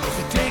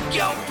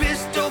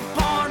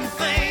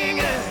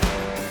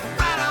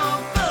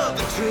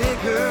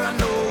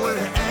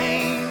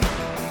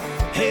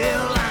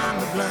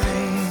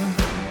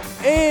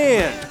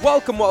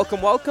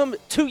Welcome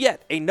to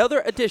yet another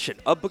edition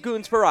of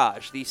Bagoon's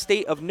Barrage, the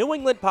State of New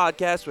England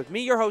podcast with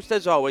me, your host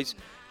as always,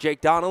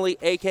 Jake Donnelly,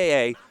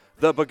 a.k.a.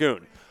 The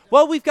Bagoon.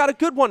 Well, we've got a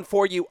good one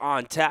for you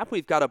on tap.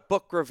 We've got a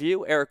book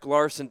review, Erik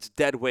Larson's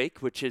Dead Wake,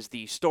 which is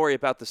the story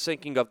about the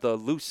sinking of the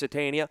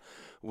Lusitania,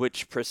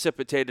 which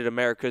precipitated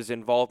America's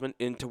involvement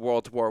into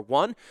World War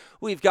I.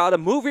 We've got a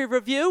movie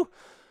review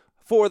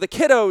for the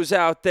kiddos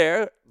out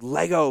there,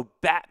 Lego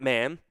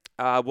Batman.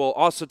 We'll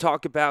also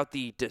talk about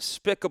the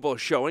despicable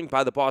showing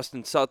by the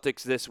Boston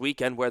Celtics this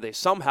weekend where they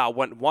somehow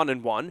went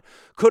 1-1,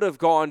 could have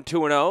gone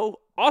 2-0,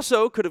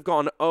 also could have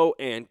gone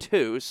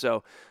 0-2,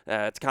 so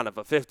it's kind of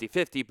a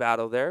 50-50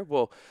 battle there.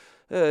 We'll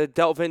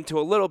delve into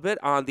a little bit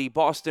on the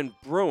Boston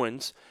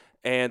Bruins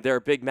and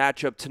their big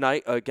matchup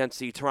tonight against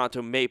the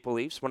Toronto Maple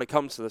Leafs. When it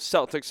comes to the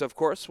Celtics, of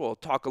course, we'll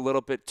talk a little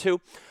bit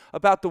too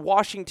about the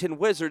Washington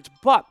Wizards.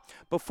 But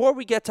before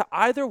we get to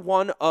either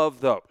one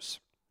of those,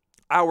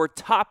 our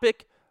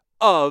topic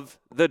of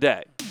the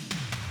day.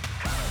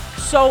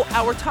 So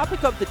our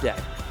topic of the day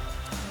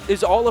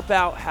is all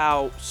about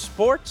how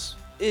sports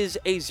is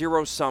a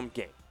zero-sum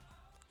game.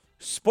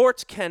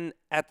 Sports can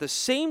at the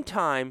same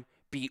time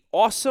be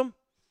awesome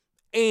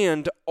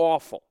and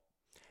awful.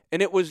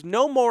 And it was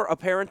no more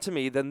apparent to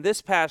me than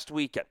this past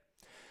weekend.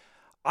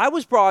 I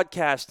was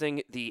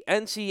broadcasting the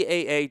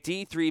NCAA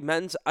D3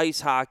 men's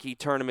ice hockey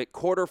tournament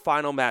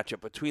quarterfinal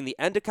matchup between the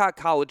Endicott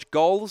College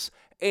Gulls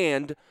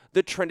and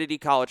the Trinity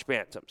College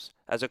Bantams.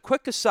 As a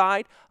quick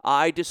aside,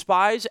 I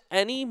despise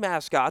any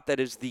mascot that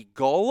is the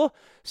Gull,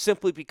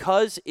 simply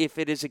because if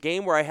it is a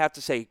game where I have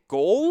to say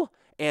goal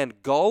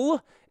and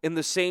gull in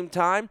the same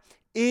time,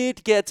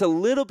 it gets a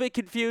little bit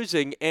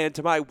confusing, and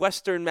to my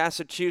Western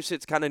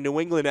Massachusetts kind of New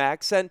England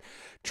accent,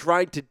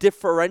 trying to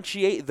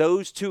differentiate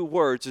those two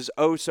words is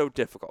oh so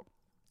difficult.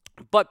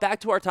 But back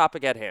to our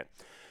topic at hand.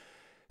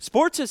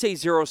 Sports is a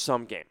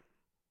zero-sum game.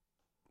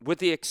 With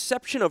the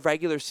exception of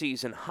regular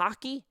season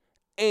hockey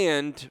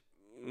and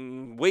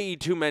way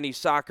too many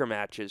soccer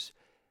matches,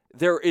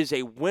 there is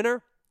a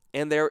winner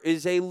and there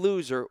is a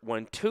loser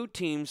when two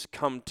teams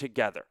come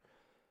together.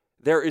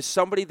 There is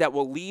somebody that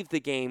will leave the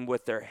game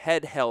with their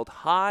head held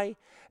high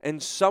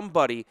and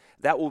somebody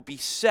that will be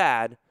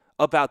sad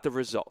about the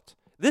result.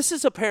 This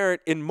is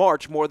apparent in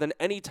March more than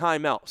any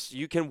time else.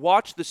 You can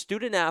watch the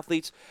student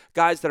athletes,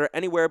 guys that are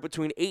anywhere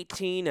between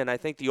 18 and I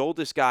think the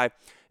oldest guy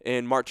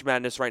in March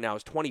Madness right now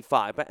is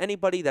 25. But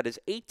anybody that is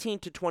 18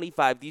 to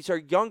 25, these are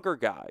younger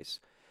guys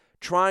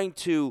trying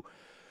to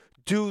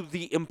do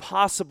the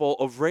impossible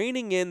of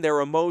reining in their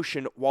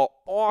emotion while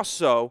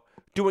also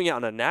doing it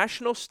on a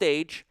national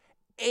stage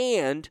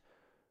and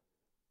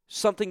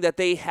something that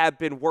they have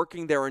been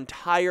working their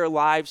entire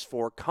lives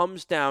for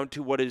comes down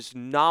to what is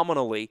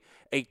nominally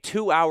a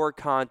 2-hour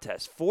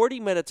contest, 40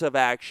 minutes of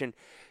action.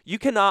 You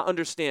cannot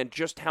understand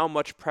just how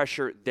much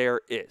pressure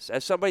there is.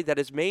 As somebody that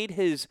has made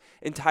his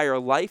entire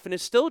life and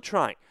is still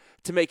trying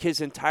to make his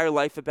entire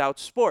life about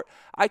sport,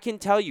 I can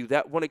tell you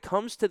that when it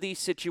comes to these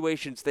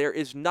situations, there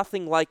is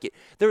nothing like it.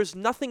 There is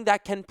nothing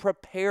that can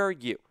prepare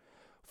you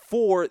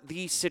for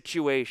these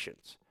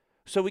situations.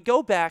 So we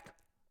go back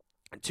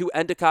to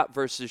Endicott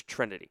versus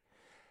Trinity.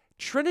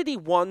 Trinity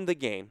won the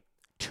game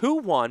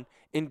 2-1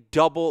 in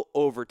double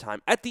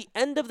overtime. At the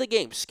end of the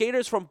game,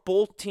 skaters from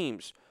both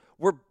teams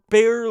were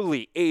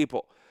barely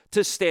able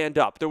to stand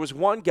up. There was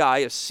one guy,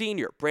 a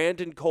senior,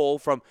 Brandon Cole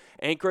from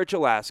Anchorage,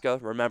 Alaska.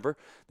 Remember,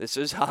 this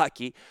is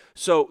hockey.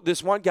 So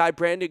this one guy,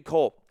 Brandon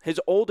Cole, his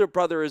older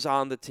brother is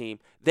on the team.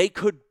 They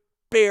could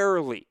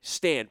barely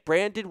stand.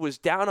 Brandon was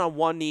down on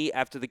one knee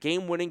after the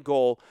game-winning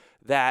goal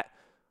that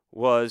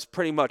was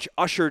pretty much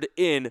ushered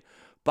in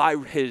by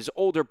his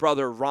older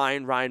brother,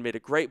 Ryan. Ryan made a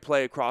great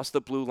play across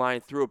the blue line,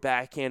 threw a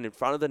backhand in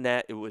front of the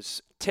net. It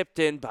was tipped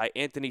in by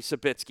Anthony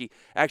Sabitsky.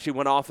 Actually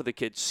went off of the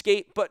kid's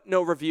skate, but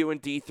no review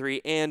in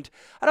D3, and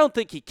I don't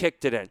think he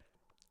kicked it in.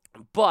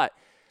 But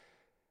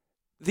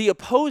the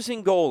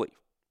opposing goalie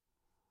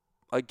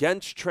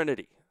against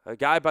Trinity, a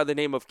guy by the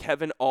name of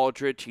Kevin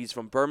Aldridge, he's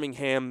from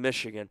Birmingham,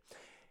 Michigan,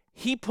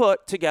 he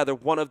put together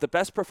one of the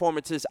best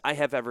performances I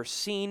have ever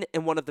seen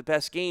and one of the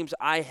best games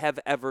I have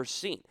ever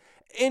seen.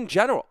 In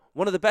general,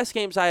 one of the best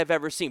games I have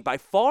ever seen. By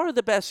far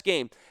the best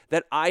game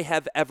that I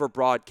have ever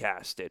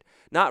broadcasted.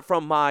 Not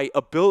from my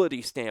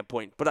ability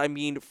standpoint, but I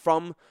mean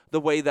from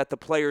the way that the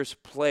players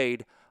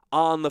played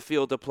on the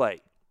field of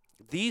play.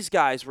 These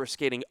guys were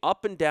skating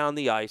up and down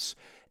the ice.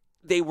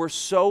 They were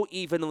so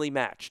evenly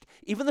matched.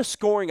 Even the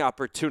scoring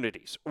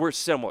opportunities were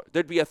similar.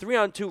 There'd be a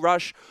 3-on-2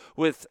 rush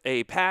with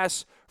a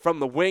pass from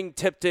the wing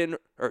tipped,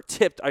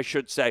 I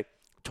should say,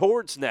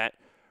 towards net,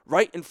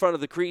 right in front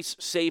of the crease,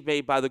 save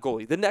made by the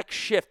goalie. The next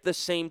shift, the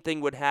same thing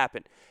would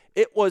happen.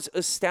 It was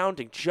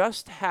astounding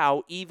just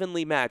how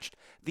evenly matched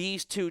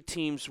these two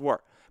teams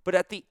were. But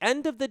at the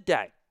end of the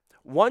day,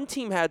 one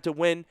team had to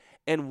win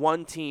and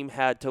one team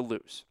had to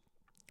lose.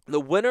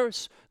 The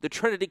winners, the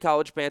Trinity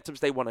College Bantams,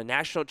 they won a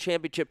national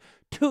championship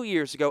 2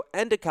 years ago.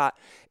 Endicott,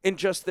 in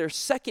just their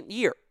second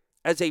year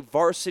as a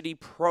varsity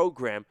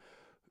program,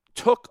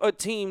 took a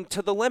team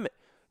to the limit.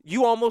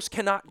 You almost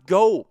cannot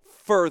go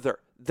further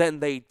than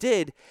they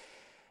did.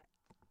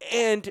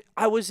 And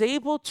I was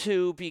able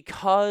to,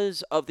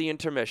 because of the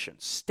intermission,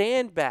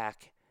 stand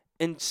back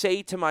and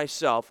say to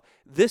myself,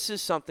 this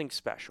is something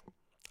special.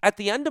 At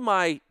the end of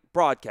my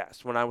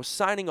broadcast, when I was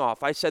signing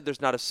off, I said there's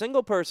not a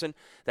single person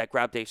that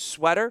grabbed a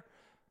sweater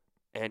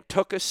and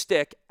took a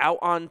stick out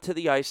onto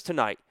the ice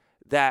tonight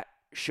that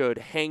should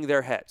hang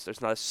their heads.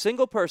 There's not a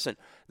single person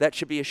that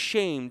should be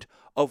ashamed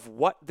of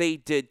what they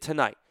did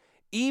tonight.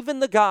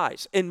 Even the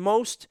guys, and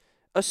most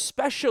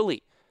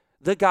especially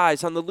the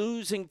guys on the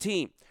losing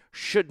team,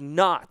 should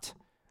not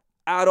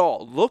at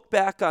all look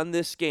back on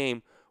this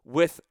game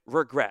with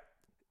regret.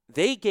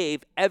 They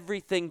gave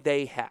everything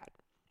they had.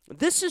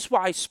 This is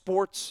why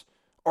sports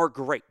are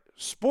great.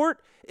 Sport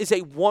is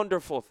a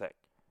wonderful thing.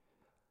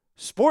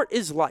 Sport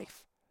is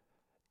life.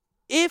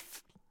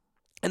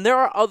 And there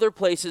are other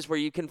places where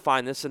you can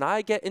find this, and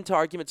I get into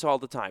arguments all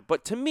the time,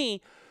 but to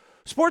me,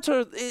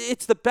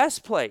 it's the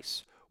best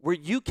place where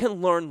you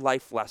can learn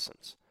life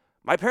lessons.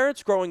 My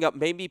parents growing up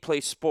made me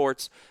play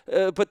sports,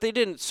 but they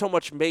didn't so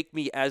much make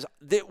me as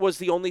it was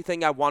the only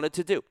thing I wanted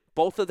to do.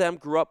 Both of them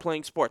grew up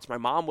playing sports. My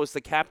mom was the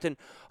captain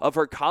of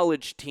her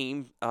college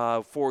team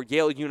for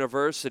Yale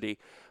University.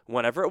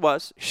 Whenever it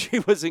was, she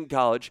was in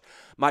college.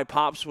 My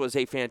pops was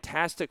a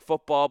fantastic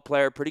football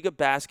player, pretty good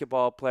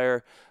basketball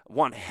player,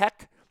 one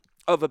heck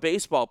of a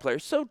baseball player.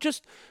 So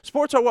just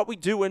sports are what we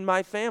do in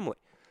my family.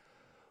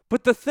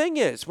 But the thing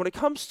is, when it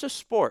comes to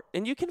sport,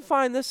 and you can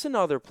find this in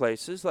other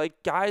places,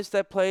 like guys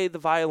that play the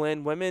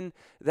violin, women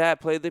that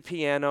play the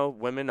piano,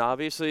 women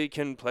obviously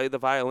can play the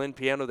violin,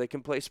 piano, they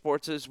can play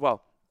sports as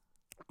well.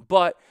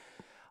 But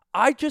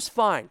I just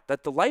find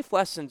that the life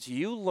lessons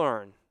you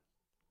learn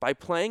by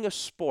playing a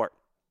sport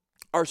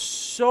are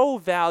so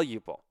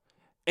valuable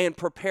and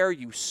prepare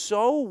you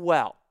so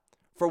well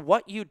for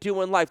what you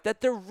do in life that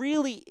there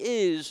really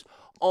is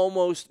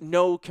almost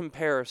no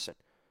comparison.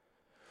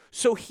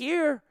 So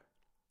here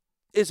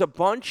is a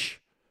bunch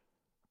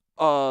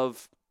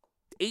of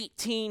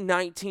 18,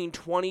 19,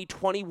 20,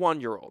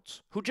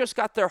 21-year-olds who just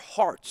got their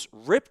hearts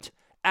ripped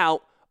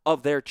out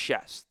of their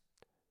chest.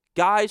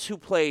 Guys who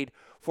played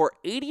for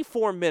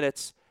 84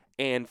 minutes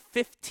and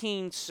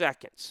 15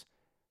 seconds,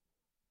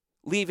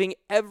 leaving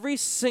every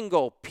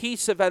single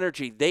piece of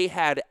energy they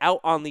had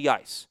out on the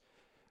ice,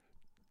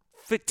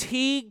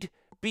 fatigued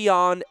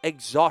beyond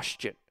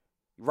exhaustion,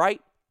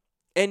 right?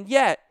 And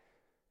yet,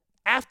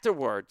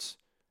 afterwards,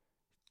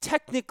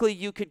 technically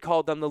you could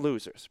call them the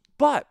losers.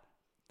 But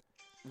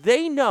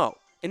they know,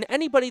 and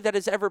anybody that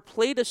has ever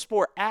played a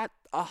sport at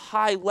a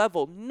high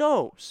level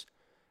knows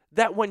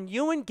that when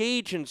you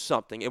engage in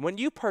something and when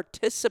you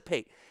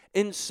participate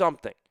in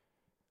something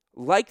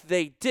like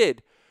they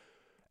did,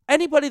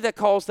 anybody that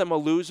calls them a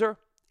loser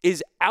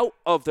is out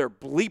of their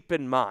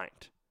bleeping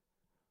mind.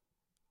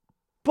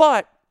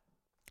 But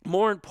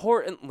more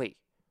importantly,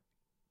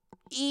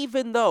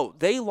 even though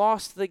they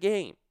lost the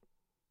game,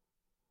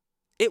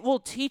 it will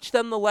teach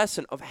them the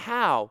lesson of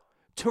how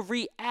to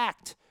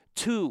react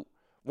to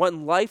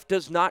when life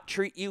does not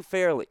treat you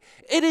fairly.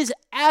 It is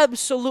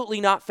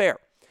absolutely not fair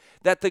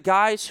that the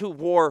guys who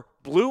wore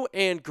blue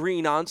and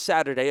green on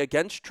Saturday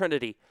against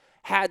Trinity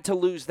had to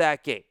lose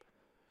that game.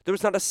 There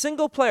was not a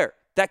single player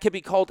that could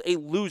be called a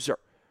loser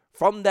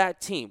from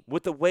that team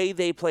with the way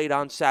they played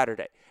on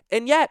Saturday.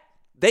 And yet,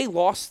 they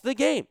lost the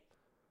game.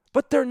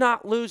 But they're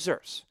not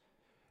losers.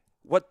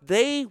 What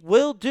they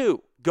will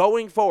do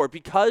going forward,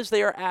 because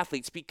they are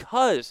athletes,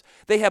 because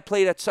they have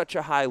played at such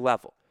a high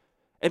level,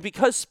 and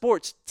because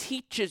sports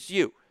teaches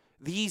you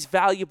these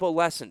valuable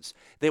lessons,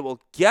 they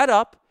will get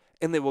up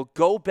and they will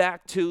go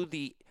back to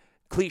the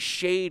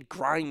cliched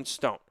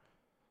grindstone.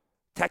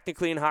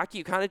 Technically in hockey,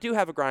 you kind of do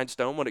have a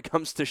grindstone when it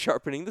comes to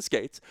sharpening the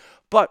skates,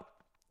 but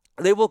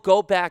they will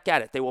go back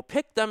at it. They will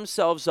pick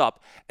themselves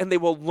up, and they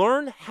will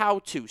learn how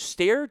to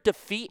stare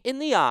defeat in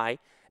the eye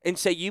and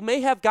say, you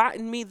may have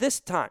gotten me this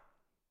time,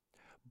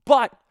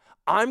 but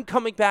I'm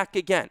coming back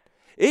again.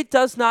 It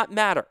does not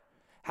matter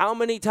how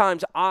many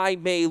times I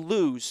may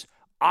lose.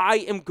 I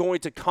am going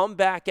to come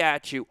back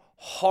at you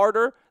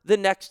harder the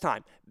next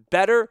time,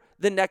 better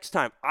the next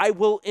time. I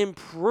will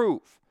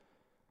improve.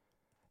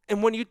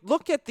 And when you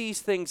look at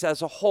these things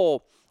as a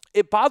whole,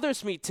 it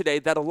bothers me today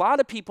that a lot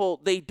of people,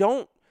 they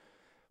don't,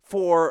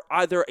 for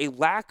either a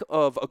lack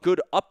of a good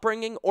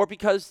upbringing or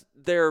because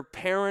their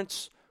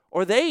parents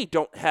or they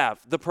don't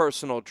have the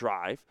personal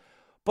drive,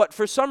 but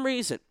for some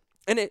reason,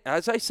 and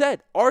as I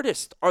said,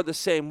 artists are the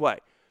same way.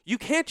 You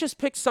can't just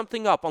pick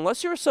something up.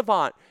 Unless you're a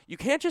savant, you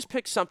can't just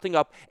pick something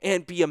up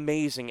and be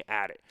amazing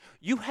at it.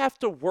 You have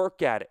to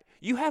work at it.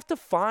 You have to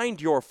find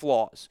your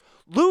flaws.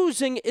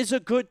 Losing is a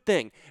good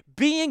thing.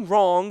 Being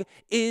wrong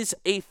is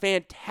a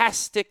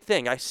fantastic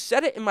thing. I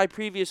said it in my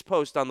previous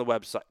post on the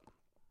website,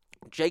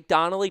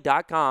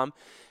 JakeDonnelly.com.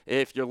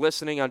 If you're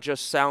listening on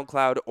just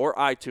SoundCloud or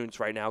iTunes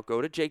right now,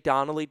 go to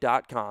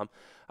JakeDonnelly.com.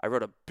 I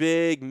wrote a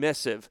big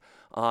missive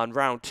on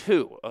round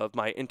 2 of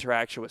my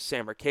interaction with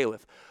Sam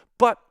Califf.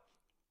 But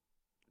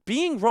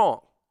being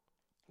wrong,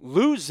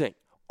 losing,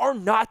 are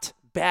not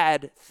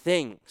bad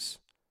things.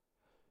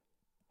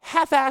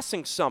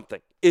 Half-assing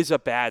something is a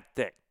bad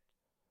thing.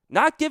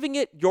 Not giving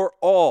it your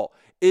all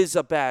is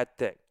a bad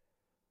thing.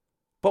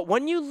 But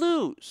when you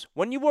lose,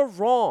 when you are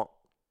wrong,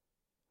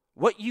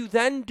 what you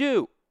then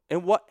do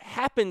and what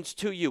happens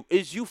to you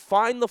is you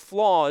find the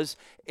flaws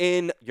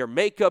in your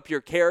makeup,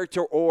 your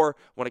character, or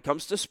when it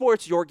comes to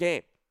sports, your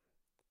game.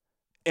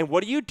 And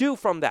what do you do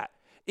from that?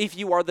 If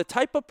you are the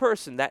type of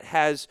person that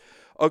has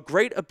a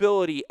great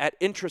ability at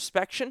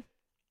introspection,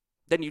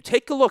 then you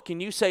take a look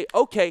and you say,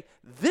 okay,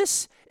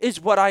 this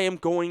is what I am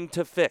going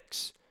to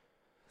fix.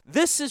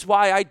 This is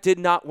why I did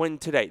not win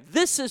today.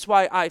 This is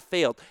why I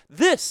failed.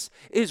 This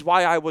is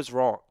why I was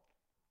wrong.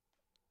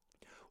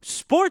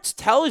 Sports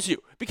tells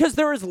you, because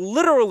there is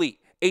literally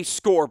a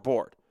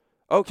scoreboard,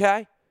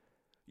 okay?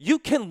 You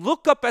can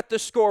look up at the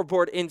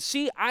scoreboard and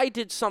see I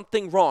did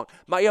something wrong.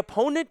 My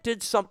opponent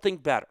did something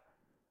better.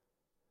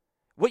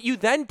 What you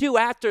then do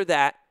after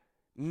that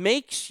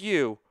makes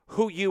you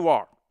who you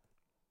are.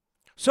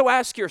 So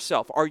ask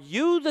yourself, are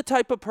you the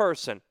type of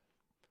person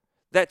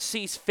that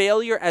sees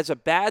failure as a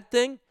bad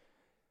thing?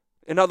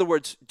 In other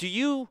words,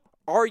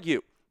 are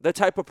you the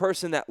type of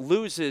person that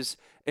loses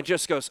and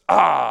just goes,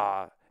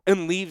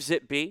 and leaves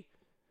it be?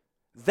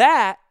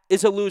 That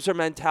is a loser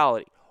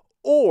mentality.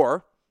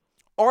 Or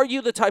are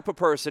you the type of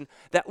person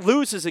that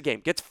loses a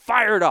game, gets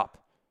fired up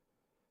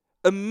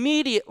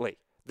immediately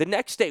the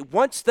next day,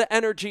 once the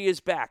energy is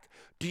back?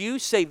 Do you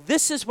say,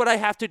 this is what I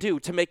have to do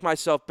to make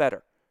myself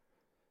better?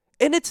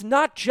 And it's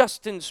not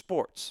just in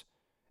sports.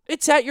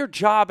 It's at your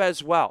job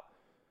as well.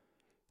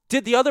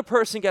 Did the other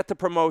person get the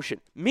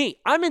promotion? Me,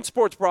 I'm in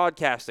sports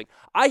broadcasting.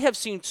 I have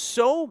seen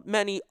so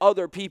many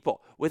other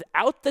people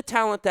without the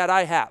talent that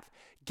I have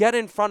get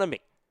in front of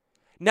me.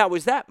 Now,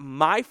 is that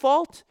my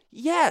fault?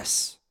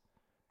 Yes.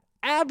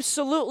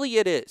 Absolutely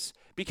it is.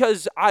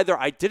 Because either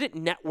I didn't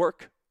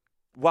network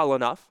well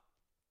enough,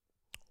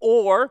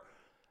 or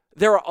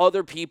there are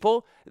other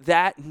people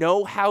that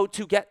know how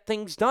to get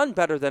things done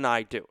better than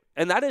I do.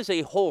 And that is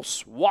a whole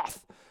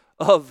swath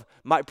of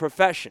my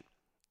profession.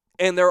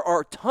 And there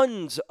are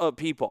tons of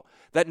people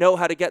that know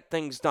how to get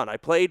things done. I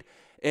played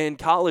in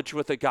college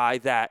with a guy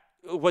that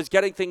was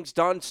getting things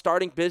done,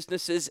 starting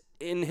businesses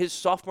in his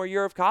sophomore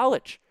year of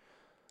college.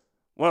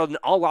 Well,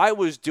 all I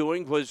was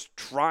doing was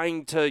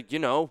trying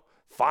to,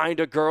 find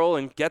a girl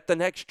and get the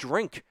next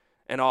drink,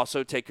 and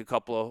also take a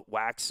couple of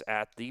whacks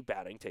at the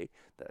batting tape,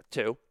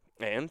 too,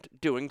 and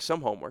doing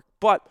some homework.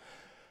 But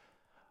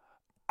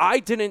I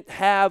didn't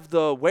have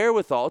the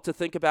wherewithal to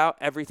think about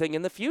everything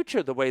in the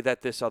future the way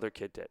that this other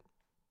kid did.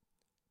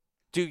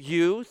 Do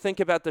you think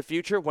about the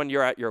future when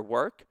you're at your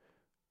work?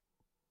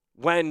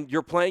 When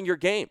you're playing your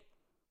game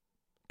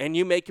and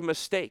you make a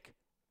mistake?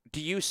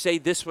 Do you say,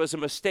 this was a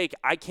mistake,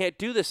 I can't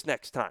do this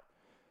next time?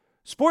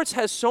 Sports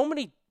has so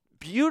many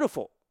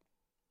beautiful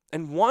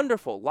and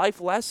wonderful life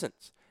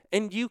lessons,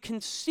 and you can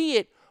see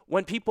it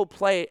when people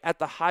play at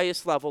the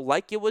highest level,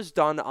 like it was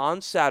done on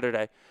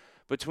Saturday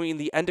between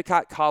the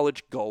Endicott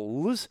College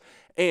Gulls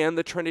and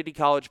the Trinity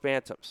College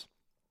Bantams.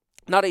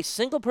 Not a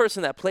single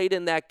person that played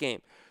in that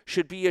game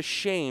should be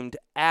ashamed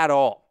at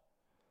all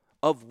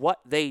of what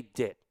they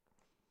did.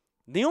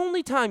 The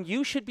only time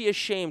you should be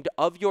ashamed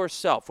of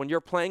yourself when you're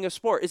playing a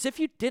sport is if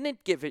you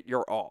didn't give it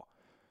your all.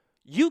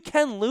 You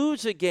can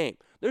lose a game.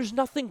 There's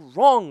nothing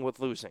wrong with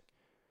losing.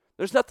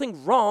 There's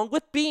nothing wrong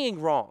with being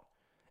wrong.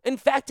 In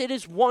fact, it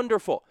is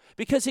wonderful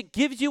because it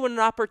gives you an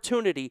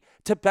opportunity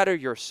to better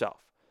yourself.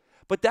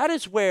 But that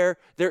is where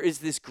there is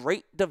this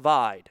great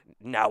divide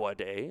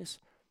nowadays.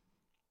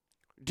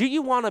 Do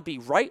you want to be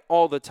right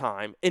all the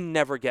time and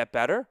never get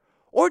better?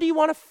 Or do you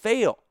want to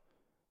fail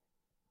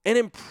and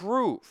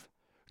improve?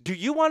 Do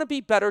you want to be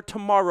better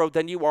tomorrow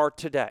than you are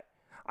today?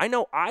 I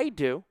know I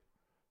do.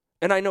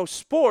 And I know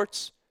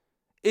sports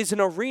is an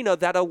arena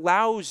that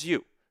allows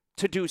you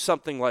to do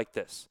something like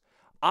this.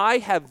 I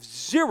have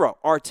zero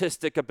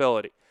artistic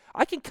ability.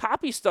 I can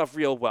copy stuff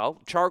real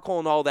well, charcoal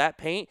and all that,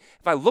 paint.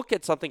 If I look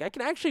at something, I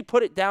can actually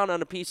put it down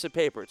on a piece of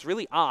paper. It's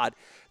really odd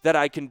that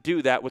I can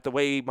do that with the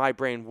way my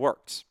brain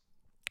works.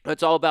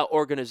 It's all about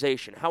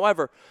organization.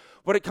 However,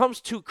 when it comes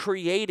to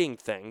creating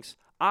things,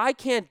 I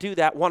can't do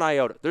that one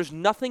iota. There's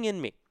nothing in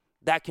me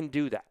that can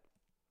do that.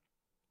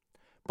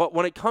 But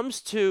when it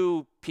comes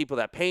to people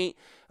that paint,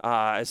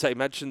 as I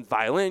mentioned,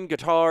 violin,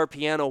 guitar,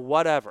 piano,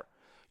 whatever,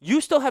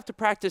 you still have to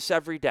practice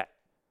every day.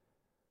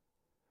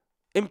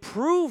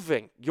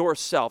 Improving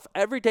yourself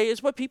every day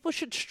is what people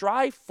should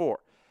strive for.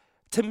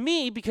 To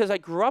me, because I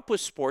grew up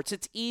with sports,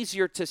 it's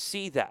easier to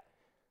see that.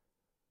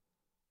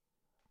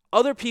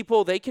 Other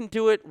people, they can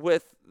do it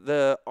with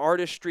the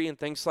artistry and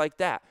things like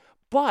that.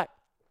 But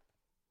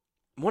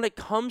when it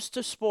comes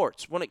to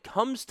sports, when it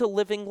comes to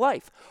living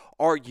life,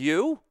 are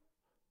you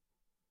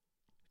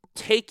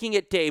taking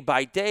it day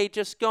by day,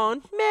 just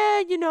going,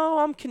 man,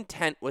 I'm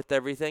content with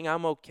everything.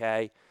 I'm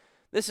okay.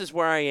 This is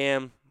where I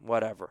am,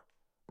 whatever.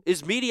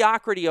 Is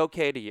mediocrity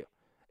okay to you?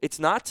 It's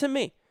not to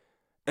me.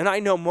 And I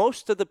know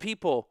most of the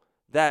people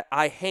that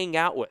I hang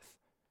out with,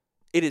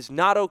 it is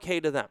not okay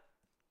to them.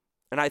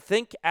 And I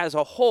think as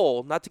a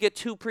whole, not to get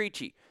too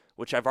preachy,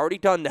 which I've already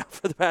done now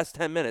for the past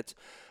 10 minutes,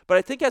 but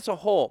I think as a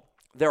whole,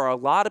 there are a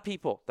lot of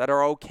people that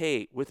are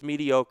okay with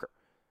mediocre.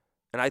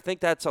 And I think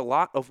that's a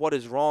lot of what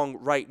is wrong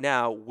right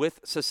now with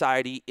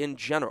society in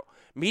general.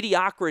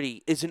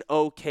 Mediocrity is an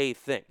okay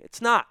thing.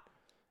 It's not.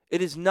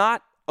 It is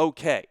not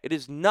okay. It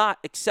is not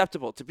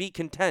acceptable to be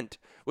content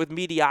with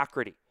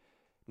mediocrity.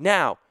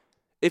 Now,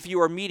 if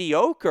you are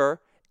mediocre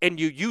and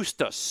you used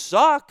to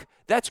suck,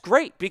 that's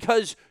great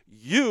because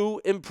you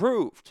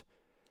improved.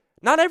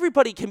 Not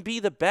everybody can be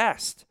the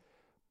best,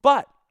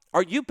 but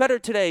are you better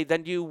today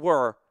than you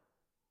were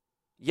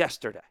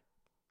yesterday?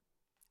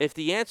 If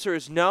the answer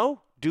is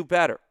no, do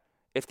better.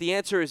 If the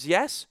answer is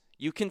yes,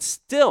 you can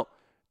still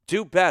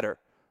do better.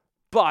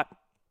 But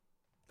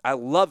I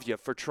love you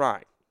for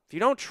trying. If you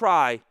don't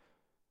try,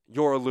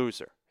 you're a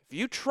loser. If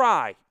you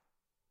try,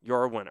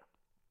 you're a winner.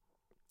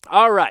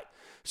 All right.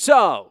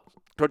 So,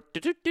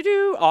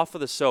 off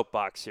of the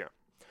soapbox here.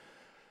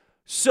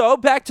 So,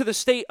 back to the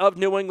State of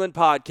New England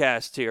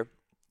podcast here.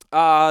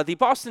 The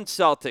Boston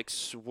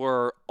Celtics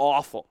were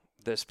awful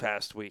this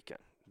past weekend.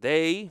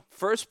 They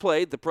first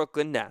played the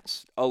Brooklyn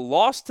Nets. A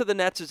loss to the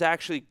Nets is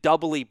actually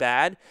doubly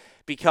bad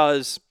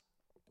because,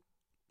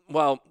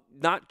 well,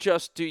 not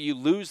just do you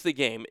lose the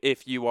game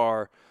if you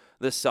are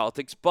the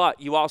Celtics, but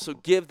you also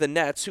give the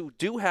Nets, who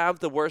do have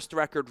the worst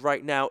record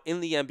right now in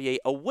the NBA,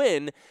 a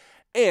win,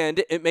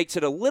 and it makes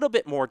it a little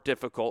bit more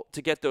difficult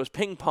to get those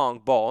ping pong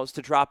balls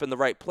to drop in the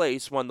right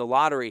place when the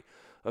lottery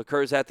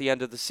occurs at the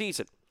end of the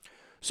season.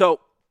 So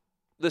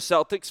the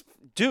Celtics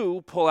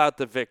do pull out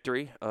the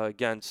victory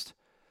against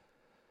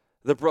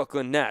the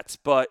Brooklyn Nets,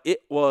 but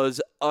it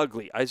was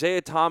ugly.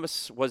 Isaiah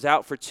Thomas was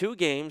out for 2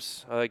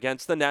 games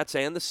against the Nets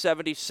and the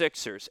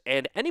 76ers.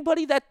 And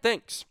anybody that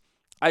thinks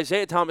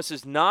Isaiah Thomas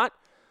is not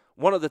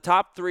one of the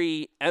top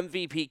 3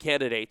 MVP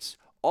candidates,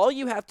 all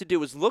you have to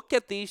do is look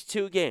at these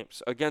 2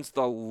 games against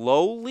the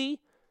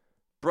lowly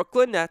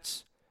Brooklyn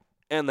Nets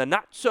and the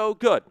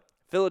not-so-good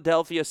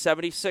Philadelphia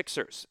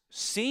 76ers.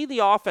 See the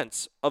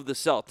offense of the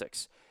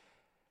Celtics.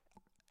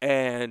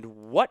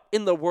 And what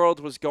in the world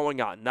was going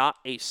on? Not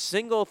a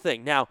single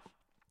thing. Now,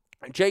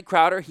 Jay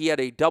Crowder, he had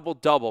a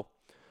double-double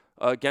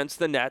against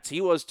the Nets. He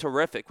was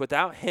terrific.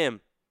 Without him,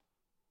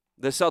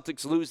 the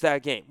Celtics lose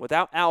that game.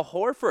 Without Al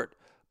Horford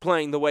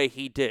playing the way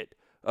he did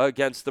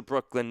against the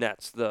Brooklyn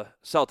Nets, the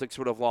Celtics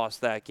would have lost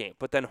that game.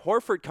 But then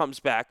Horford comes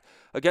back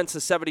against the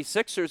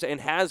 76ers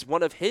and has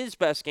one of his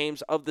best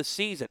games of the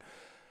season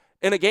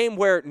in a game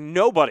where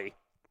nobody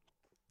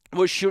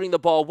was shooting the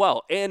ball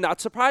well. And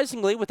not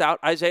surprisingly, without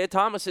Isaiah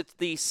Thomas, it's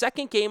the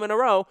second game in a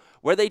row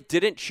where they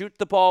didn't shoot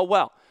the ball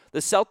well. The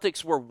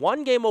Celtics were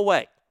 1 game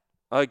away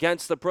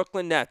against the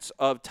Brooklyn Nets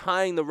of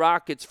tying the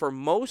Rockets for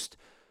most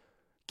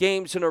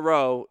games in a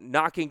row,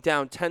 knocking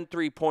down 10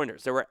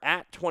 3-pointers. They were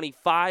at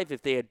 25.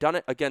 If they had done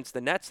it against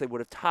the Nets, they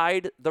would have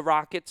tied the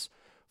Rockets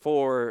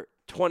for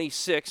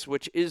 26,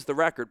 which is the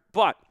record.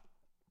 But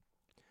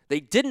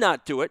they did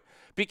not do it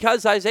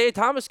because Isaiah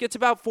Thomas gets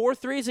about 4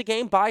 threes a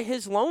game by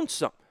his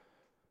lonesome.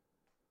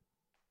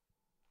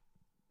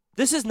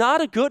 This is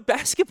not a good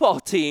basketball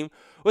team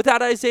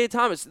without Isaiah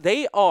Thomas.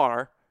 They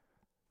are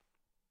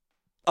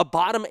a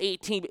bottom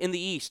 8 team in the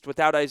East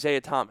without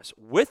Isaiah Thomas.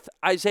 With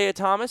Isaiah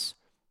Thomas,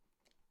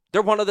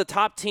 they're one of the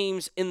top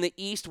teams in the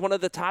East, one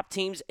of the top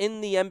teams in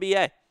the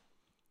NBA.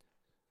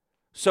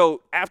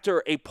 So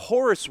after a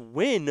porous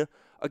win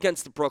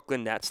against the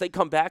Brooklyn Nets, they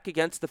come back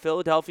against the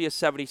Philadelphia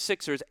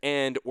 76ers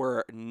and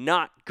were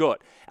not good.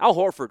 Al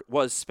Horford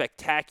was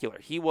spectacular.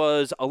 He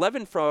was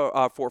 11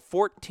 for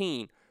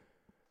 14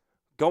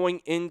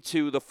 going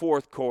into the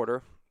fourth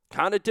quarter.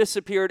 Kind of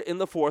disappeared in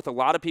the fourth. A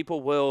lot of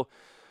people will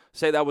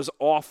say that was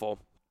awful.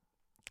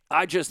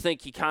 I just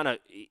think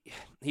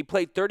he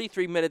played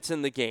 33 minutes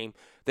in the game.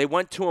 They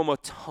went to him a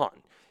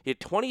ton. He had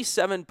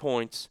 27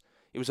 points.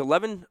 He was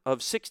 11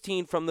 of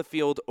 16 from the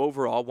field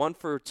overall, 1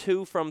 for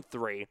 2 from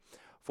 3,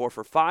 4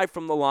 for 5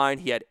 from the line.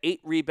 He had 8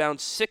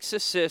 rebounds, 6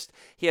 assists.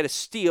 He had a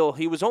steal.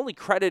 He was only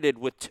credited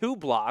with 2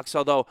 blocks,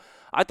 although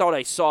I thought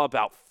I saw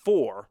about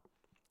 4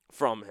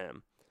 from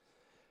him.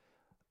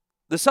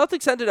 The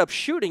Celtics ended up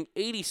shooting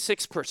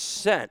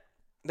 86%.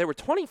 They were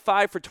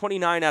 25 for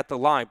 29 at the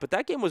line, but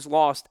that game was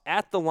lost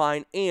at the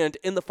line and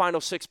in the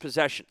final 6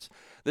 possessions.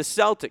 The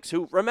Celtics,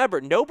 who,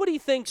 remember, nobody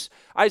thinks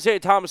Isaiah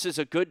Thomas is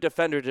a good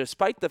defender,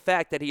 despite the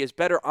fact that he has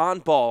better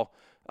on-ball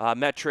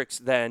metrics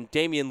than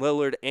Damian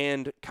Lillard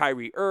and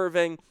Kyrie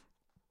Irving.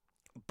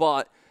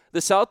 But the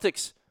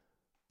Celtics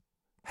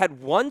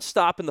had 1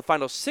 stop in the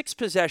final 6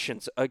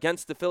 possessions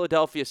against the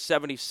Philadelphia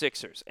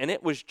 76ers, and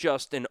it was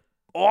just an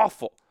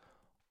awful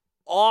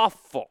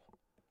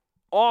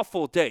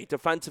day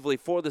defensively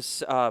for the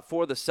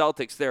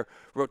Celtics. Their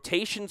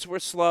rotations were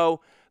slow.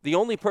 The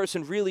only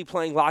person really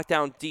playing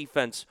lockdown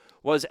defense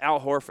was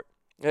Al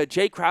Horford.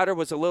 Jay Crowder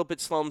was a little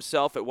bit slow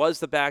himself. It was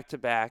the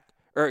back-to-back.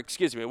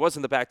 It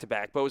wasn't the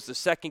back-to-back, but it was the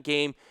second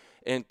game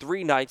in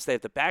 3 nights. They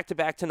have the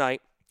back-to-back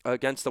tonight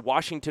against the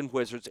Washington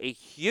Wizards, a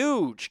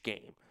huge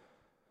game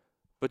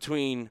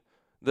between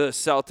the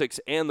Celtics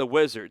and the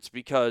Wizards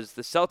because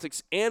the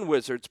Celtics and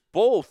Wizards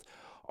both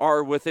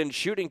are within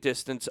shooting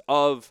distance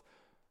of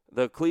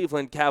the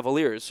Cleveland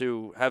Cavaliers,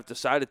 who have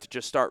decided to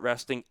just start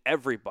resting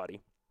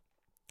everybody.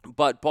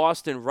 But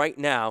Boston right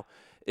now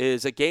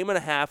is a game and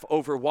a half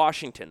over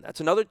Washington. That's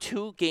another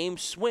 2-game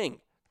swing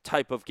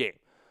type of game.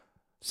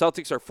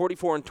 Celtics are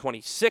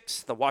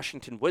 44-26. The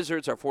Washington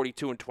Wizards are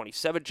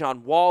 42-27.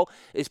 John Wall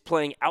is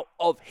playing out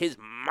of his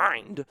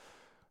mind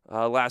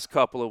last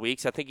couple of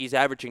weeks. I think he's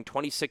averaging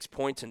 26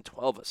 points and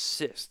 12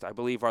 assists, I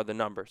believe are the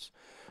numbers.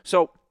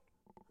 So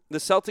the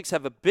Celtics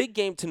have a big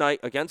game tonight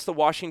against the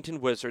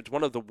Washington Wizards,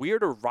 one of the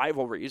weirder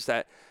rivalries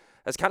that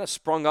has kind of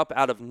sprung up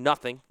out of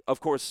nothing. Of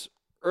course,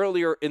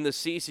 earlier in the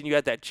season, you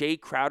had that Jay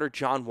Crowder,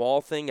 John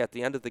Wall thing at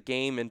the end of the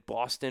game in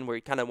Boston where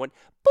he kind of went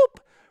boop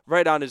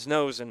right on his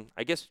nose, and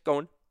I guess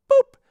going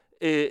boop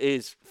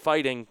is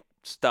fighting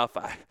stuff.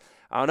 I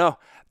don't know.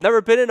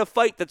 Never been in a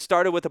fight that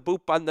started with a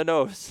boop on the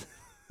nose.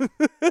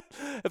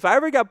 If I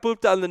ever got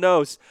booped on the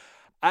nose,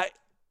 I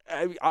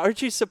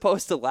aren't you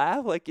supposed to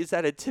laugh? Like, is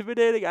that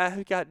intimidating?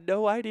 I've got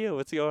no idea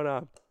what's going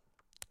on.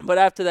 But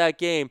after that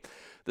game,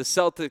 the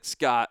Celtics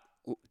got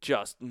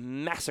just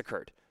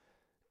massacred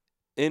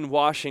in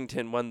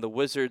Washington when the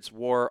Wizards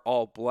wore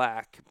all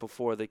black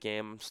before the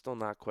game. I'm still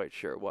not quite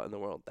sure what in the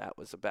world that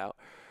was about.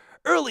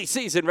 Early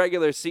season,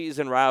 regular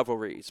season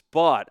rivalries.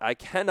 But I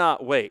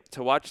cannot wait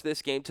to watch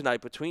this game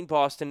tonight between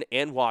Boston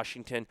and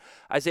Washington.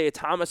 Isaiah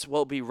Thomas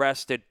will be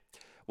rested.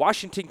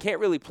 Washington can't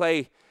really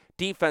play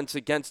defense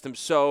against him.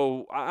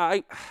 So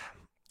I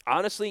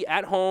honestly,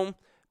 at home,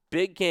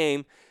 big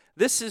game.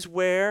 This is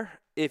where,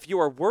 if you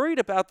are worried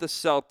about the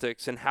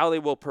Celtics and how they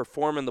will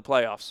perform in the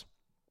playoffs,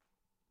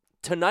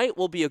 tonight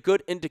will be a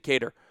good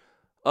indicator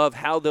of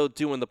how they'll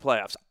do in the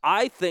playoffs.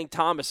 I think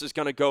Thomas is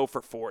going to go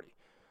for 40.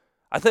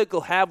 I think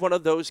he'll have one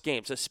of those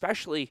games,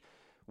 especially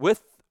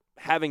with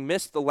having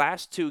missed the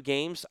last 2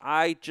 games.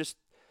 I just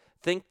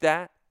think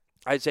that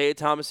Isaiah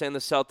Thomas and the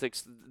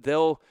Celtics,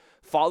 they'll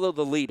follow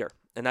the leader.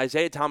 And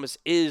Isaiah Thomas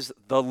is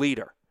the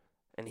leader.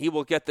 And he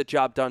will get the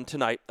job done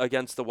tonight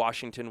against the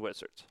Washington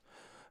Wizards.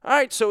 All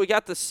right, so we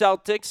got the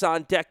Celtics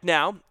on deck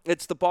now.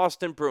 It's the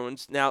Boston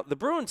Bruins. Now, the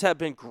Bruins have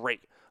been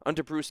great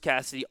under Bruce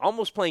Cassidy,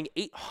 almost playing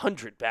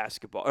 800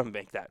 basketball.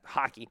 Make that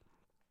hockey.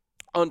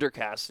 Under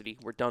Cassidy.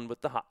 We're done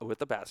with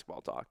the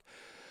basketball talk.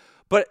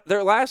 But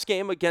their last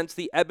game against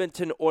the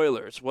Edmonton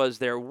Oilers was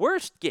their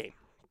worst game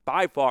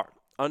by far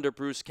under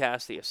Bruce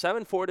Cassidy. A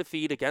 7-4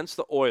 defeat against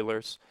the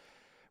Oilers.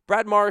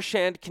 Brad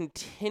Marchand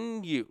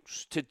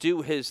continues to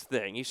do his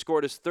thing. He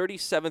scored his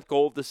 37th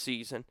goal of the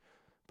season.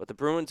 But the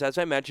Bruins, as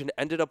I mentioned,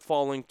 ended up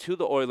falling to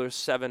the Oilers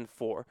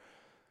 7-4.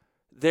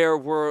 There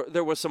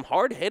was some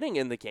hard hitting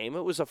in the game.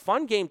 It was a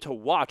fun game to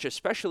watch,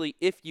 especially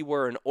if you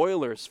were an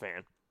Oilers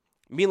fan.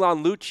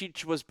 Milan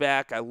Lucic was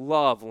back. I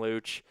love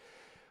Luch.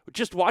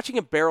 Just watching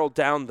him barrel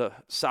down the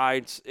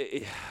sides,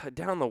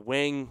 down the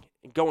wing,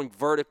 going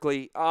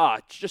vertically.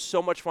 It's just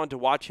so much fun to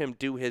watch him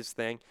do his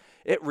thing.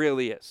 It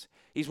really is.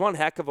 He's one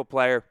heck of a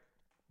player.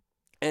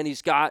 And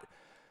he's got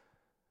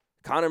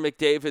Connor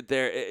McDavid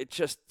there. It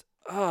just,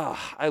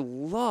 I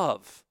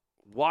love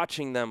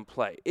watching them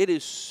play. It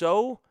is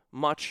so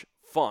much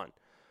fun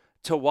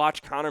to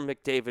watch Connor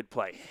McDavid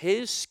play.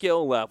 His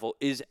skill level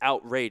is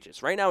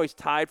outrageous. Right now he's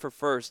tied for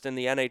first in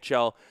the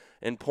NHL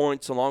in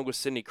points along with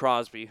Sidney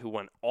Crosby, who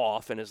went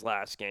off in his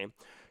last game.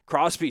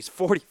 Crosby's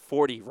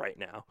 40-40 right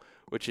now,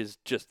 which is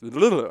just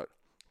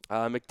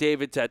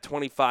McDavid's at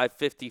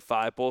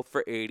 25-55, both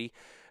for 80.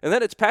 And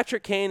then it's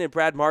Patrick Kane and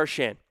Brad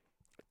Marchand,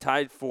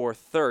 tied for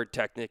third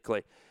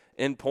technically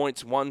in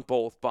points, one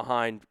both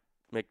behind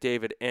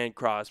McDavid and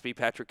Crosby.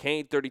 Patrick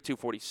Kane,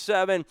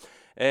 32-47,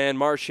 and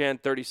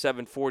Marchand,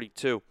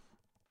 37-42.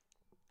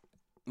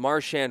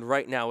 Marchand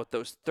right now with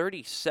those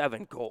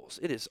 37 goals.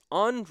 It is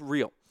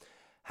unreal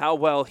how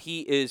well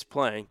he is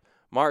playing.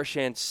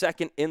 Marchand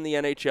second in the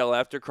NHL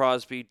after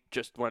Crosby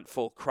just went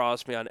full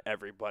Crosby on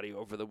everybody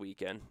over the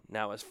weekend.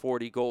 Now has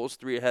 40 goals,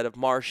 3 ahead of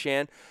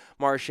Marchand.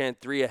 Marchand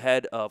 3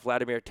 ahead of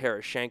Vladimir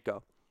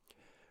Tarasenko.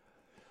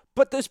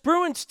 But this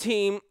Bruins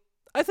team,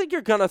 I think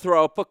you're going to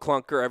throw up a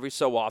clunker every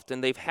so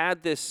often. They've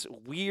had this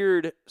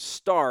weird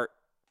start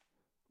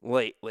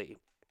lately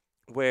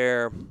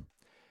where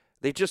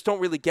they just don't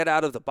really get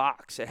out of the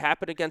box. It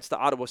happened against the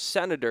Ottawa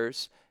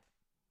Senators,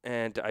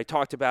 and I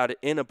talked about it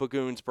in a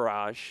Bagoons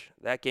Barrage.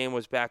 That game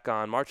was back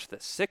on March the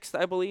 6th,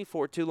 I believe,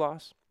 4-2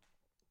 loss,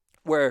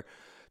 where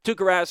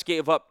Tuukka Rask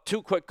gave up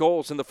 2 quick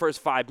goals in the first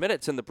 5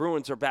 minutes, and the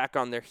Bruins are back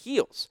on their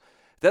heels.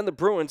 Then the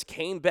Bruins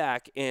came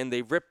back, and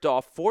they ripped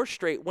off 4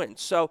 straight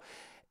wins. So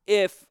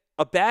if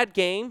a bad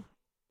game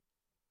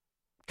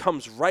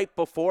comes right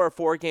before a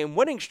 4-game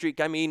winning streak,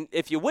 I mean,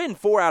 if you win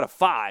 4 out of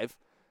 5,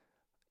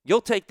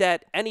 you'll take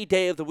that any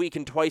day of the week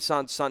and twice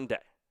on Sunday.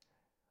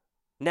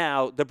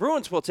 Now, the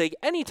Bruins will take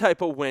any type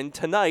of win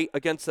tonight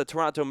against the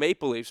Toronto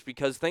Maple Leafs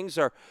because things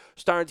are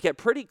starting to get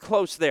pretty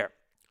close there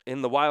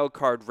in the wild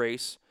card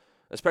race,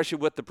 especially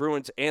with the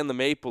Bruins and the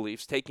Maple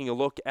Leafs. Taking a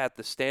look at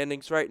the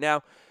standings right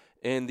now,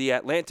 in the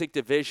Atlantic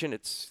Division,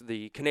 it's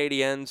the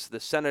Canadiens,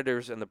 the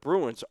Senators, and the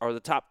Bruins are the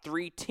top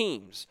 3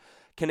 teams.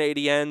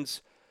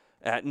 Canadiens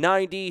at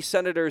 90,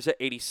 Senators at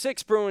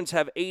 86, Bruins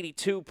have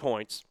 82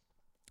 points.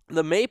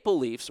 The Maple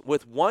Leafs,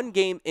 with 1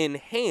 game in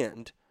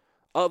hand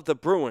of the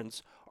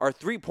Bruins, are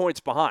 3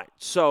 points behind.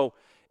 So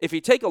if you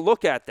take a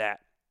look at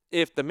that,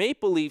 if the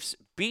Maple Leafs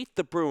beat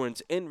the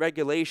Bruins in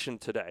regulation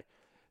today,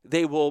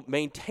 they will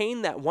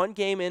maintain that one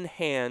game in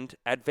hand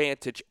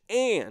advantage,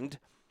 and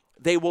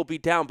they will be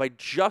down by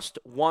just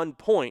 1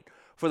 point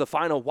for the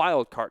final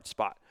wild card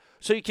spot.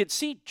 So you can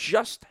see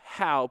just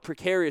how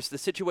precarious the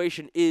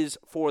situation is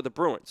for the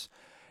Bruins.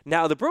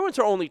 Now, the Bruins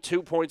are only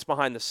 2 points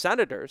behind the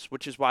Senators,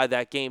 which is why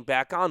that game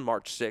back on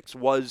March 6th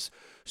was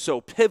so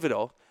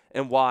pivotal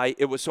and why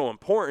it was so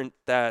important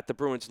that the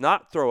Bruins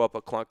not throw up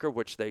a clunker,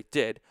 which they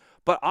did.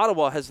 But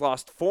Ottawa has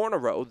lost 4 in a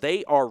row.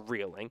 They are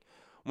reeling.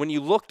 When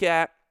you look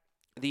at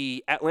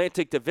the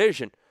Atlantic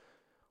Division,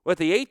 with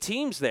the 8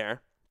 teams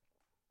there,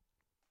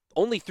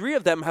 only 3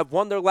 of them have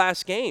won their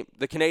last game.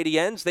 The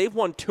Canadiens, they've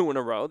won 2 in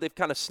a row. They've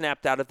kind of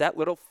snapped out of that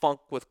little funk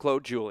with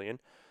Claude Julien.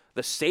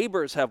 The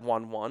Sabres have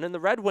won 1, and the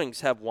Red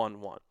Wings have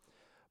won 1.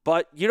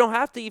 But you don't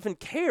have to even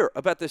care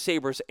about the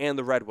Sabres and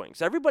the Red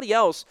Wings. Everybody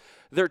else,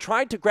 they're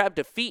trying to grab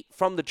defeat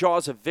from the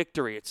jaws of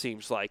victory, it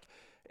seems like,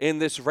 in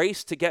this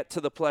race to get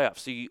to the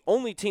playoffs. The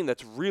only team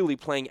that's really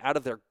playing out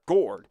of their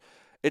gourd,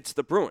 it's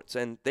the Bruins.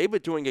 And they've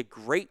been doing a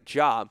great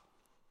job.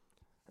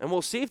 And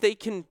we'll see if they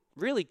can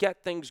really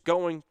get things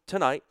going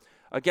tonight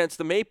against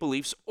the Maple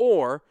Leafs,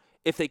 or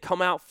if they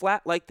come out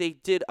flat like they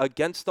did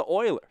against the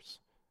Oilers.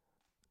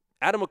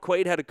 Adam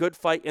McQuaid had a good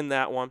fight in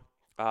that one.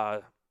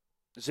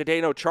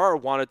 Zdeno Chara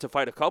wanted to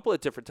fight a couple of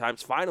different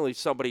times. Finally,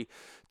 somebody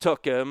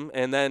took him,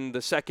 and then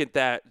the second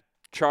that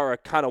Chara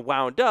kind of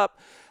wound up,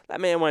 that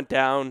man went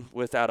down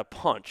without a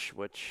punch,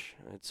 which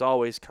it's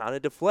always kind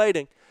of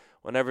deflating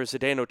whenever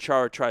Zdeno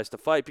Chara tries to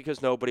fight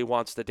because nobody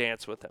wants to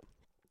dance with him.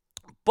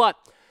 But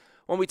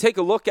when we take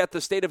a look at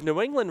the state of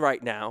New England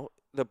right now,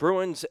 the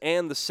Bruins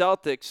and the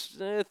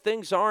Celtics,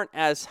 things aren't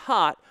as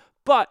hot,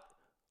 but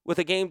with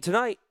a game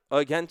tonight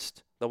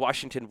against the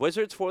Washington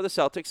Wizards for the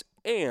Celtics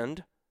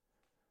and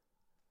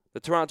the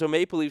Toronto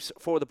Maple Leafs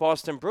for the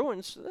Boston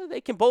Bruins, they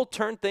can both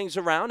turn things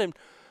around and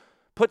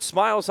put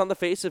smiles on the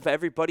face of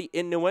everybody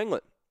in New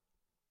England.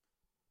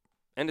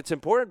 And it's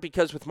important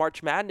because with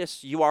March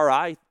Madness,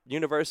 URI,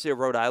 University of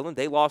Rhode Island,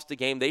 they lost a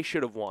game they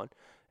should have won.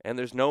 And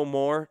there's no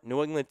more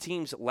New England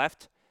teams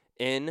left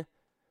in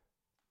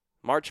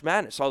March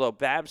Madness. Although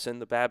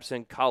Babson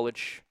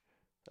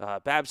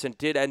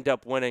did end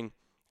up winning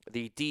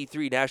the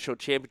D3 National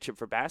Championship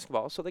for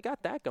basketball, so they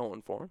got that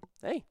going for them.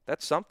 Hey,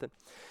 that's something.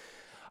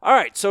 All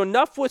right, so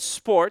enough with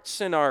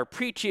sports in our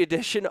preachy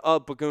edition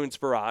of Bagoon's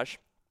Barrage,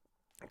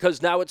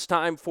 because now it's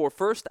time for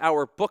first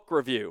our book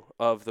review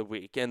of the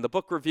week. And the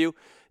book review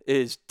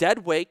is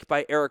Dead Wake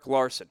by Erik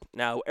Larson.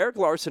 Now, Erik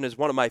Larson is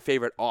one of my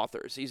favorite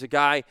authors. He's a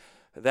guy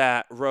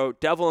that wrote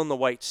Devil in the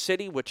White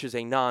City, which is a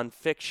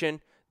nonfiction.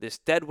 This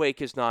Dead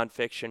Wake is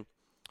nonfiction.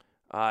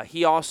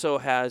 He also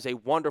has a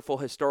wonderful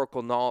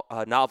historical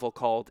novel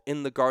called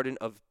In the Garden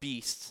of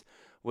Beasts,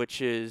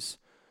 which is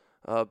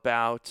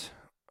about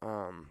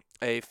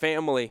a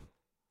family,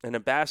 an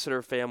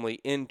ambassador family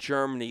in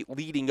Germany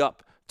leading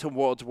up to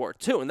World War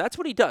II. And that's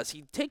what he does.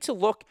 He takes a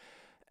look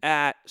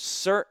at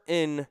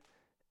certain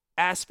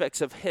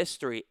aspects of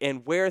history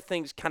and where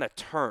things kind of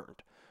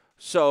turned.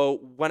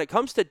 So when it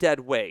comes to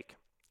Dead Wake,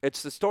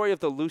 it's the story of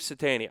the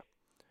Lusitania,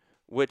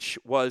 which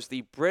was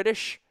the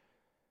British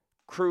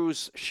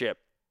cruise ship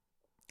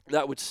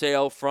that would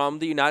sail from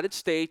the United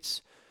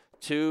States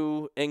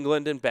to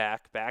England and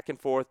back and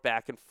forth,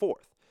 back and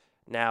forth.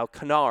 Now,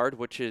 Cunard,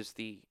 which is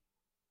the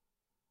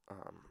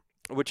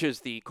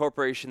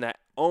corporation that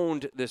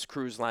owned this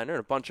cruise liner and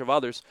a bunch of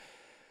others,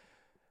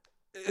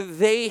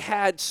 they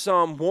had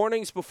some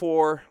warnings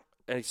before,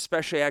 and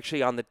especially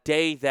actually on the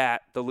day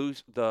that the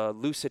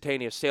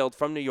Lusitania sailed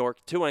from New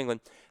York to England,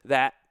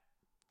 that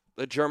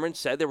the Germans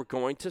said they were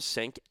going to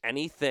sink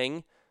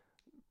anything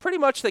pretty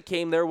much that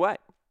came their way.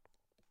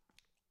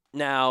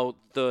 Now,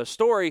 the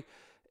story,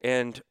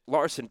 and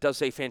Larson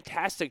does a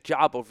fantastic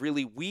job of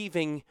really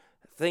weaving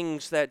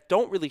things that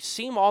don't really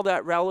seem all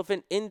that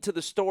relevant into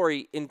the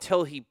story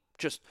until he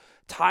just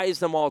ties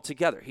them all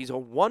together. He's a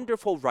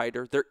wonderful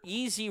writer. They're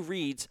easy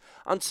reads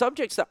on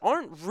subjects that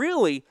aren't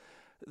really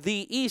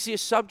the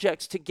easiest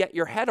subjects to get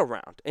your head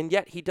around. And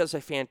yet he does a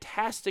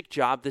fantastic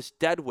job, this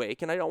Dead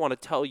Wake, and I don't want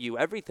to tell you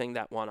everything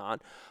that went on,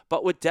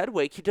 but with Dead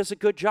Wake, he does a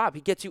good job.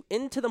 He gets you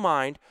into the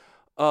mind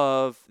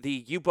of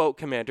the U-boat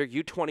commander,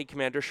 U-20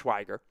 Commander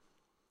Schweiger.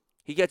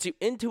 He gets you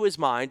into his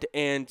mind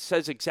and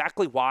says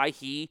exactly why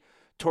he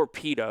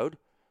torpedoed,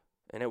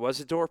 and it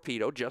was a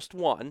torpedo, just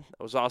one.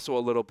 That was also a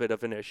little bit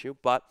of an issue,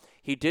 but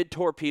he did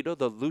torpedo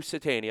the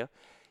Lusitania.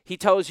 He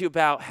tells you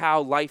about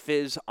how life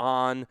is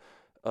on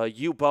a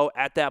U-boat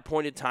at that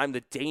point in time,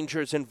 the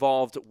dangers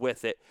involved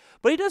with it.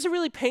 But he doesn't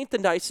really paint the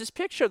nicest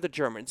picture of the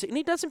Germans, and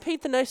he doesn't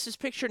paint the nicest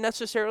picture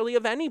necessarily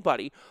of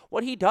anybody.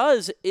 What he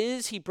does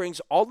is he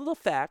brings all of the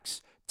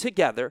facts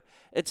together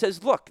and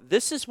says, look,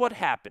 this is what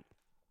happened.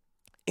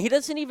 He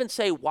doesn't even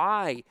say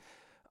why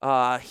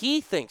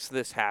he thinks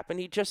this happened.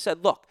 He just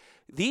said, look,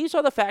 these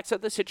are the facts of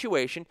the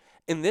situation,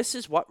 and this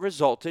is what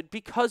resulted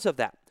because of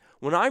that.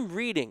 When I'm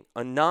reading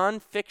a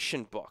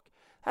nonfiction book,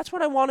 that's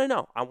what I want to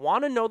know. I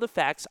want to know the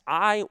facts.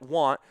 I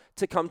want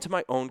to come to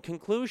my own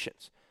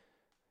conclusions.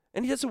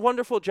 And he does a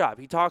wonderful job.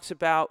 He talks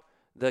about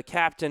the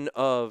captain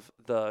of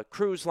the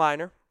cruise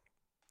liner,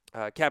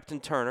 Captain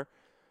Turner.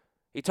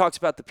 He talks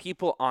about the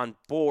people on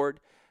board.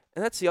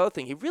 And that's the other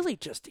thing.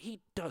 He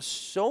does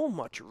so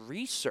much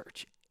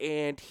research,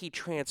 and he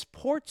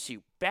transports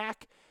you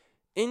back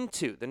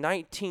into the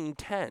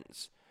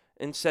 1910s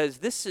and says,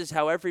 this is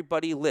how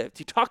everybody lived.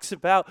 He talks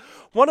about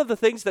one of the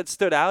things that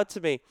stood out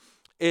to me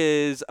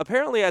is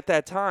apparently at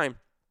that time,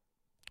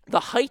 the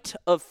height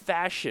of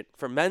fashion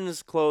for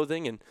men's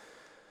clothing and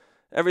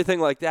everything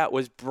like that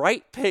was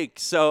bright pink.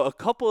 So a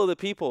couple of the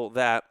people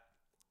that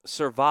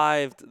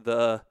survived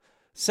the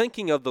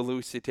sinking of the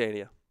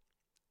Lusitania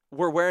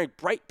were wearing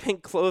bright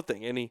pink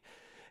clothing, and he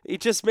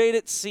just made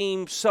it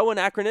seem so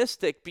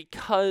anachronistic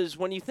because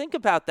when you think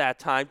about that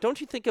time,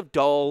 don't you think of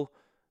dull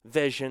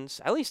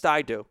visions? At least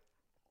I do.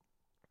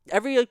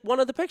 Every one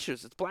of the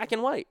pictures, it's black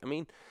and white. I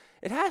mean,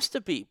 it has to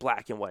be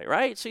black and white,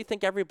 right? So you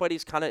think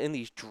everybody's kind of in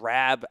these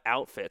drab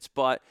outfits,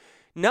 but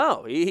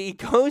no, he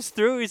goes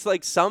through. He's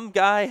like, some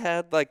guy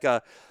had like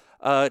a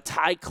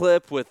tie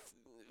clip with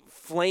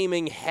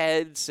flaming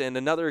heads, and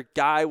another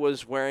guy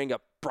was wearing a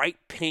bright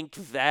pink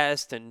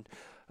vest and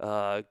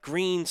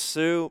green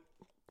suit.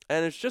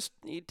 And it's just,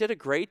 he did a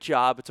great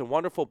job. It's a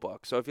wonderful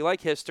book. So if you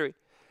like history,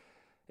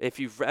 if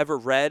you've ever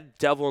read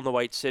Devil in the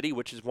White City,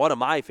 which is one of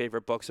my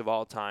favorite books of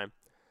all time,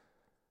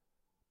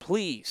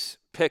 please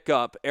pick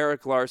up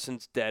Erik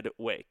Larson's Dead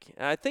Wake.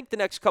 And I think the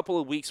next couple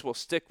of weeks we'll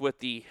stick with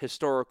the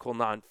historical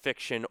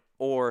nonfiction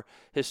or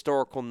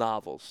historical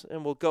novels,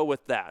 and we'll go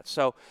with that.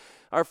 So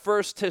our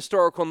first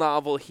historical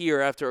novel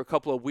here after a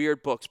couple of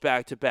weird books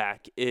back to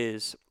back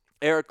is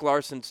Erik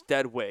Larson's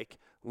Dead Wake.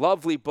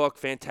 Lovely book,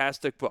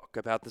 fantastic book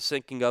about the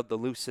sinking of the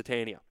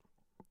Lusitania.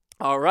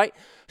 All right,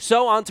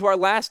 so on to our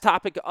last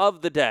topic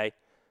of the day,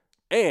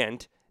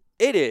 and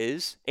it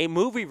is a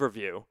movie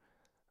review,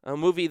 a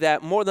movie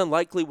that more than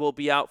likely will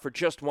be out for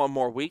just one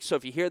more week. So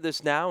if you hear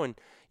this now and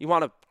you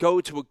want to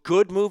go to a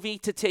good movie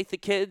to take the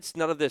kids,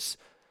 none of this,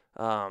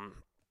 how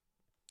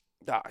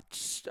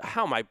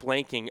am I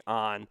blanking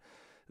on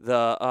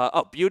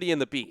the, Beauty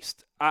and the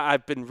Beast.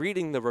 I've been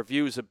reading the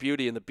reviews of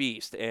Beauty and the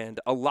Beast,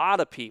 and a lot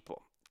of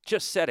people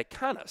just said it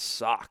kind of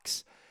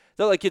sucks.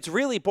 They're like, it's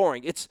really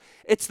boring. It's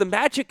the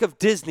magic of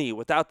Disney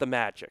without the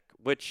magic,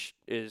 which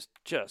is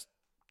just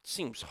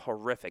seems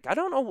horrific. I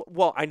don't know.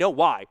 Well, I know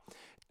why.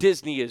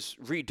 Disney is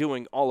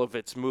redoing all of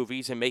its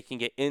movies and making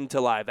it into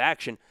live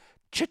action.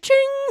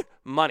 Cha-ching!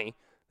 Money.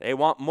 They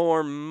want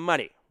more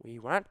money. We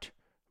want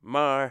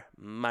more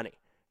money.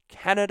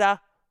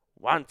 Canada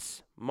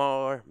wants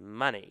more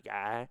money,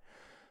 guy.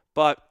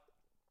 But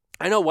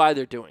I know why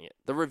they're doing it.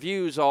 The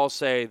reviews all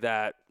say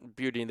that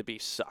Beauty and the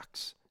Beast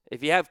sucks.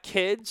 If you have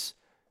kids,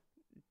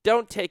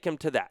 don't take them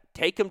to that.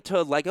 Take them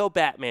to a Lego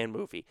Batman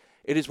movie.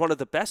 It is one of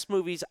the best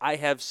movies I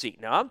have seen.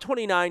 Now, I'm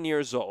 29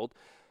 years old.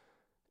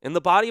 In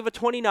the body of a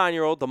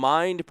 29-year-old, the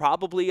mind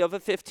probably of a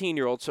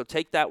 15-year-old, so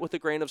take that with a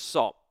grain of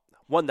salt.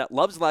 One that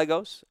loves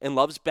Legos and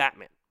loves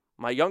Batman.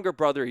 My younger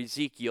brother,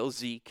 Zeke,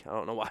 I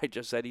don't know why I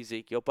just said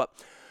Ezekiel, but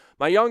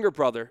my younger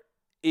brother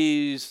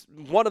is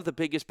one of the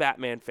biggest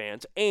Batman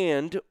fans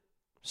and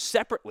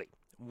separately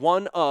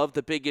one of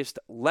the biggest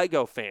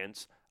Lego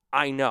fans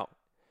I know.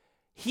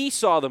 He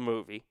saw the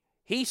movie.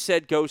 He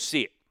said, go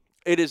see it.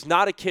 It is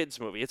not a kid's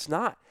movie. It's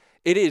not.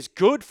 It is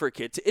good for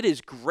kids. It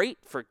is great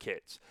for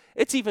kids.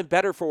 It's even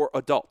better for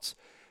adults.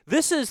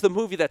 This is the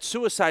movie that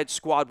Suicide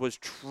Squad was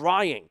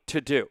trying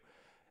to do.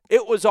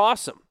 It was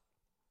awesome.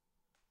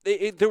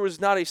 There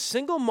was not a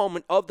single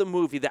moment of the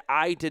movie that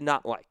I did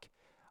not like.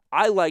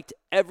 I liked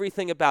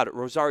everything about it.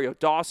 Rosario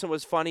Dawson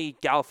was funny.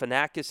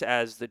 Galifianakis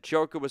as the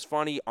Joker was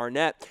funny.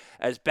 Arnett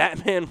as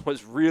Batman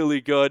was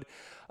really good.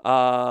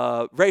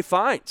 Ralph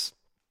Fiennes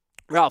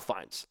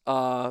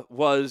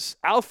was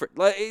Alfred.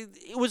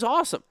 It was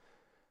awesome.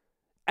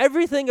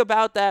 Everything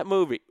about that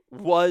movie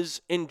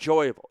was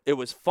enjoyable. It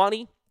was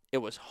funny. It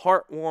was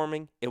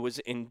heartwarming. It was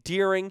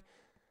endearing.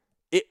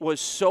 It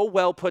was so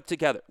well put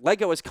together.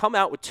 Lego has come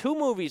out with 2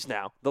 movies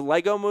now, the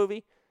Lego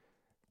movie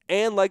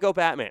and Lego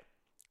Batman,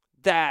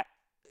 that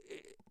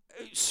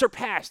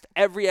surpassed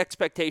every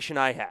expectation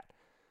I had.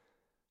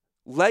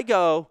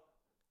 Lego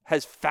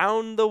has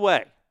found the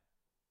way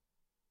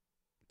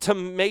to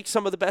make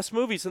some of the best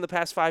movies in the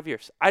past 5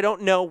 years. I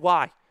don't know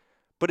why,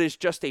 but it's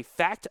just a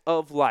fact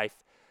of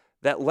life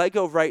that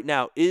Lego right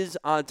now is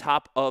on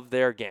top of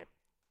their game.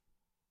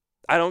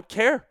 I don't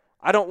care.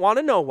 I don't want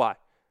to know why.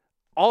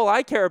 All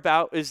I care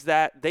about is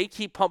that they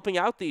keep pumping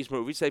out these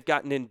movies. They've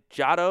got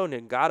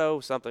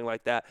Ninjago, something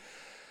like that.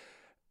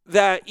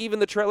 That even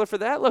the trailer for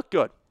that looked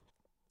good.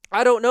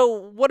 I don't know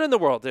what in the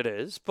world it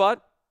is,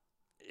 but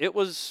it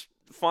was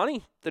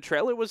funny. The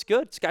trailer was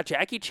good. It's got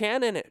Jackie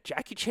Chan in it.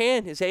 Jackie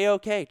Chan is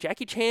A-OK.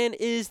 Jackie Chan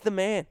is the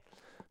man.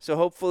 So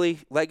hopefully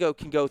Lego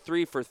can go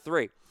 3 for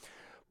 3.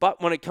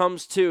 But when it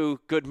comes to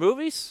good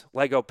movies,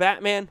 Lego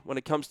Batman. When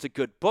it comes to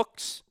good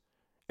books,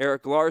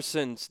 Erik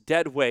Larson's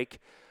Dead Wake.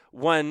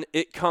 When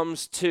it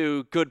comes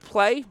to good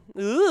play,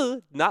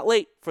 not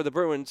late for the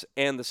Bruins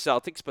and the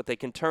Celtics, but they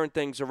can turn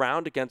things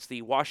around against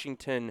the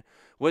Washington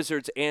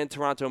Wizards and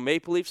Toronto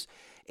Maple Leafs.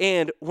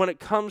 And when it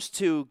comes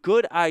to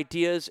good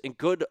ideas and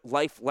good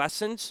life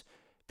lessons,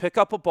 pick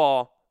up a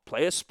ball,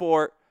 play a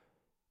sport,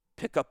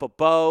 pick up a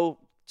bow,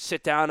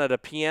 sit down at a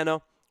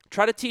piano.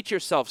 Try to teach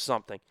yourself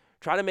something.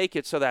 Try to make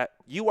it so that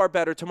you are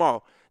better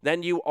tomorrow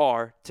than you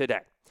are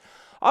today.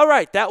 All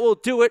right, that will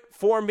do it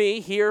for me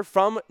here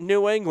from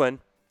New England.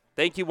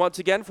 Thank you once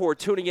again for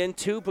tuning in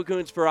to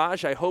Bagoons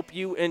Barrage. I hope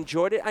you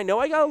enjoyed it. I know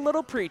I got a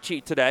little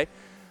preachy today,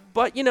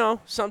 but,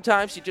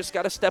 sometimes you just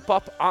got to step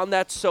up on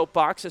that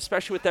soapbox,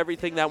 especially with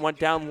everything that went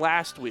down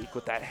last week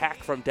with that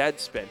hack from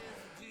Deadspin.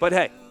 But,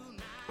 hey,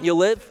 you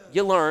live,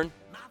 you learn,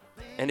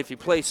 and if you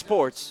play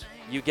sports,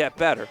 you get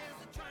better.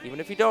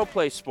 Even if you don't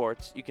play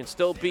sports, you can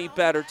still be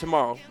better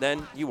tomorrow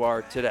than you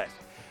are today.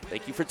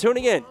 Thank you for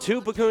tuning in to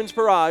Bagoons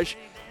Barrage.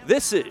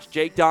 This is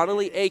Jake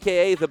Donnelly,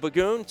 a.k.a. The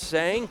Bagoon,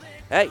 saying,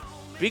 hey,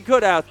 be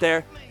good out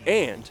there,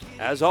 and,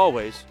 as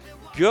always,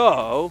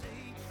 go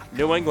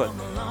New England.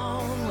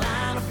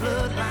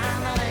 Bloodline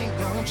that ain't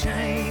gonna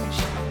change.